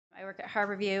work at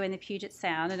Harborview in the Puget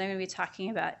Sound, and I'm going to be talking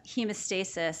about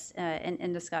hemostasis in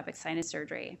endoscopic sinus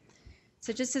surgery.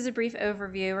 So just as a brief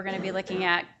overview, we're going to be looking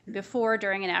at before,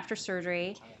 during, and after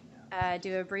surgery,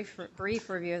 do a brief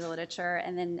review of the literature,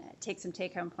 and then take some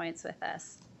take-home points with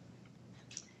us.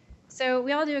 So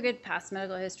we all do a good past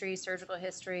medical history, surgical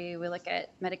history. We look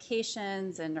at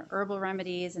medications and herbal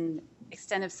remedies and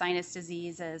extent of sinus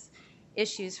disease as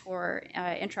issues for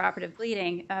intraoperative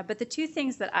bleeding. But the two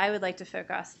things that I would like to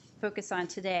focus on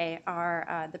today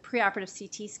are the preoperative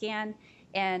CT scan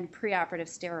and preoperative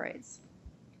steroids.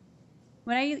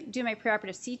 When I do my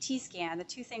preoperative CT scan, the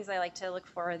two things I like to look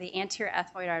for are the anterior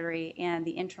ethmoid artery and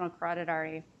the internal carotid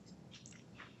artery.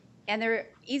 And there are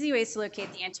easy ways to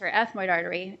locate the anterior ethmoid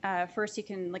artery. First, you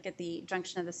can look at the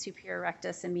junction of the superior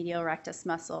rectus and medial rectus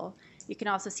muscle. You can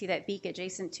also see that beak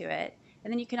adjacent to it.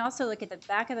 And then you can also look at the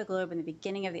back of the globe and the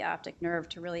beginning of the optic nerve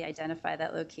to really identify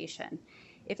that location.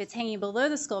 If it's hanging below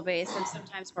the skull base, I'm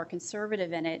sometimes more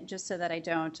conservative in it, just so that I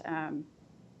don't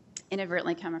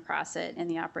inadvertently come across it in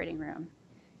the operating room.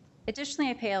 Additionally,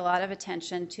 I pay a lot of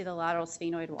attention to the lateral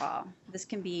sphenoid wall. This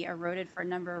can be eroded for a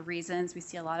number of reasons. We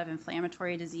see a lot of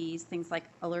inflammatory disease. Things like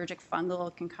allergic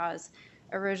fungal can cause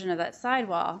erosion of that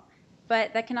sidewall,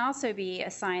 but that can also be a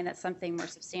sign that something more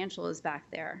substantial is back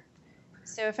there.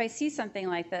 So if I see something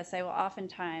like this, I will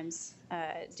oftentimes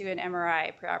do an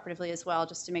MRI preoperatively as well,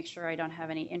 just to make sure I don't have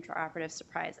any intraoperative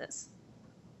surprises.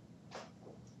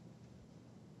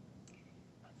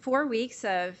 4 weeks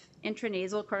of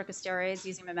intranasal corticosteroids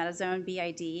using mometasone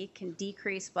BID can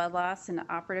decrease blood loss and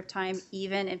operative time,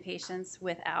 even in patients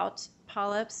without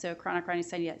polyps, so chronic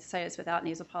rhinosinusitis without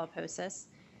nasal polyposis.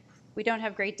 We don't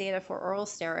have great data for oral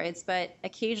steroids, but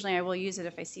occasionally I will use it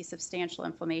if I see substantial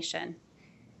inflammation.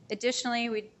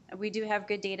 Additionally, we do have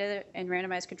good data in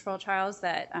randomized control trials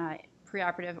that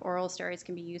preoperative oral steroids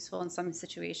can be useful in some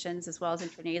situations, as well as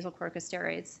intranasal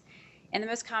corticosteroids. And the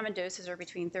most common doses are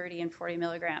between 30 and 40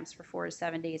 milligrams for 4 to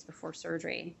 7 days before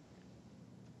surgery.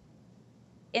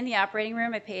 In the operating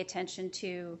room, I pay attention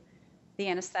to the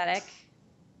anesthetic,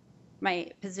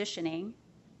 my positioning,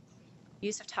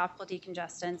 use of topical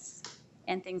decongestants,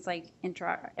 and things like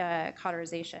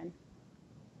cauterization.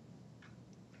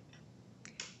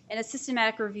 In a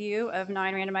systematic review of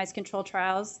 9 randomized controlled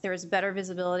trials, there is better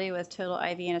visibility with total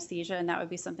IV anesthesia, and that would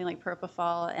be something like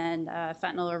propofol and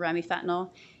fentanyl or remifentanil,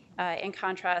 in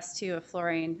contrast to a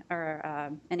fluorine or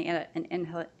an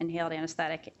inhaled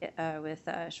anesthetic with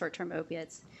short-term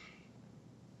opiates.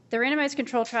 The randomized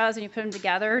controlled trials, when you put them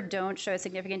together, don't show a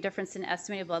significant difference in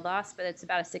estimated blood loss, but it's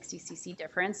about a 60 cc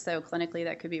difference, so clinically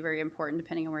that could be very important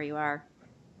depending on where you are.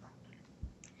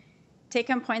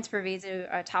 Take-home points for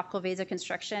topical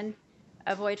vasoconstriction: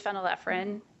 avoid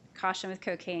phenylephrine, caution with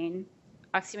cocaine,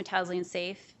 oxymetazoline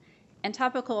safe, and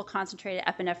topical concentrated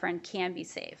epinephrine can be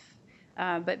safe,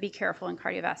 but be careful in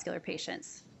cardiovascular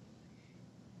patients.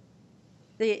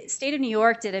 The state of New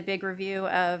York did a big review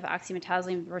of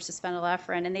oxymetazoline versus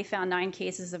phenylephrine, and they found 9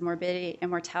 cases of morbidity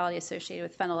and mortality associated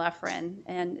with phenylephrine,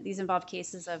 and these involved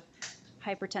cases of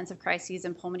hypertensive crises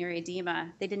and pulmonary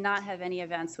edema. They did not have any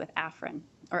events with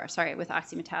with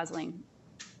oxymetazoline.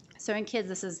 So in kids,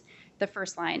 this is the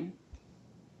first line.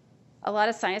 A lot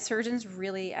of sinus surgeons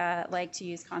really like to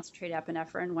use concentrated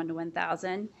epinephrine, 1 to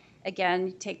 1,000.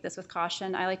 Again, take this with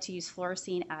caution. I like to use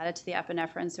fluorescein added to the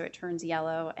epinephrine so it turns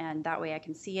yellow, and that way I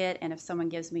can see it. And if someone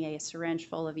gives me a syringe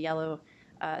full of yellow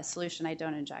solution, I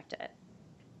don't inject it.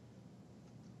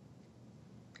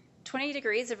 20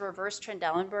 degrees of reverse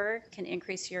Trendelenburg can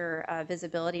increase your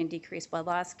visibility and decrease blood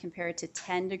loss compared to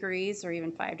 10 degrees or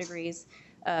even 5 degrees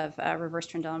of reverse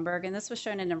Trendelenburg. And this was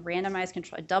shown in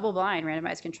a double-blind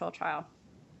randomized control trial.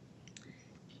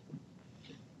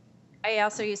 I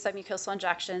also use submucosal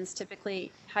injections.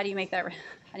 Typically, how do you make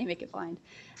it blind?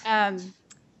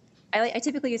 I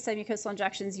typically use submucosal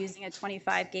injections using a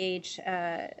 25 gauge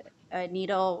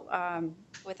needle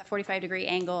with a 45-degree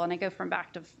angle, and I go from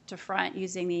back to front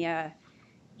using the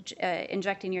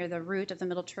injecting near the root of the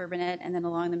middle turbinate and then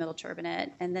along the middle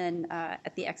turbinate, and then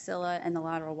at the axilla and the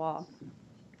lateral wall.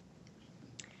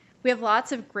 We have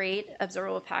lots of great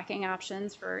absorbable packing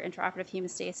options for intraoperative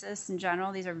hemostasis. In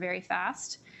general, these are very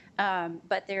fast,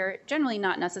 but they're generally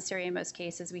not necessary in most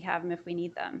cases. We have them if we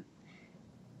need them.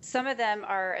 Some of them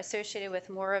are associated with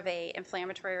more of an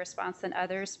inflammatory response than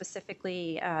others,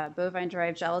 specifically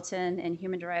bovine-derived gelatin and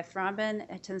human-derived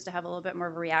thrombin. It tends to have a little bit more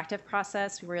of a reactive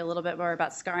process. We worry a little bit more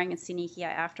about scarring and synechia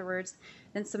afterwards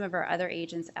than some of our other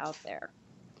agents out there.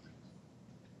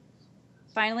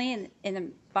 Finally,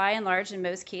 by and large, in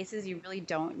most cases, you really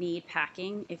don't need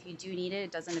packing. If you do need it,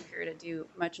 it doesn't appear to do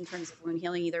much in terms of wound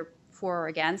healing, either for or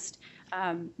against.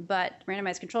 But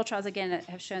randomized control trials, again,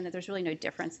 have shown that there's really no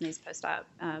difference in these post-op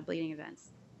bleeding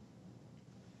events.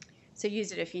 So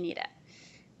use it if you need it.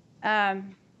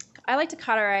 I like to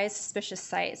cauterize suspicious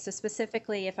sites. So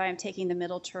specifically, if I'm taking the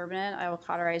middle turbinate, I will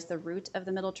cauterize the root of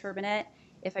the middle turbinate.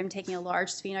 If I'm taking a large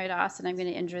sphenoid os and I'm going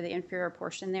to injure the inferior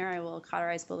portion there, I will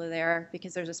cauterize below there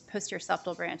because there's this posterior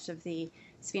septal branch of the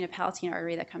sphenopalatine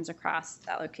artery that comes across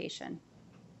that location.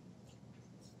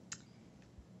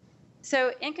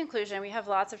 So in conclusion, we have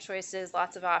lots of choices,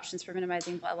 lots of options for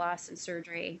minimizing blood loss in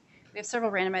surgery. We have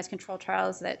several randomized control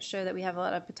trials that show that we have a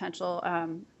lot of potential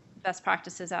best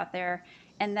practices out there,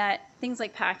 and that things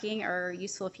like packing are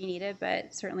useful if you need it,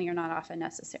 but certainly are not often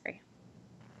necessary.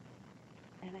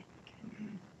 And I think,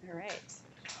 all right.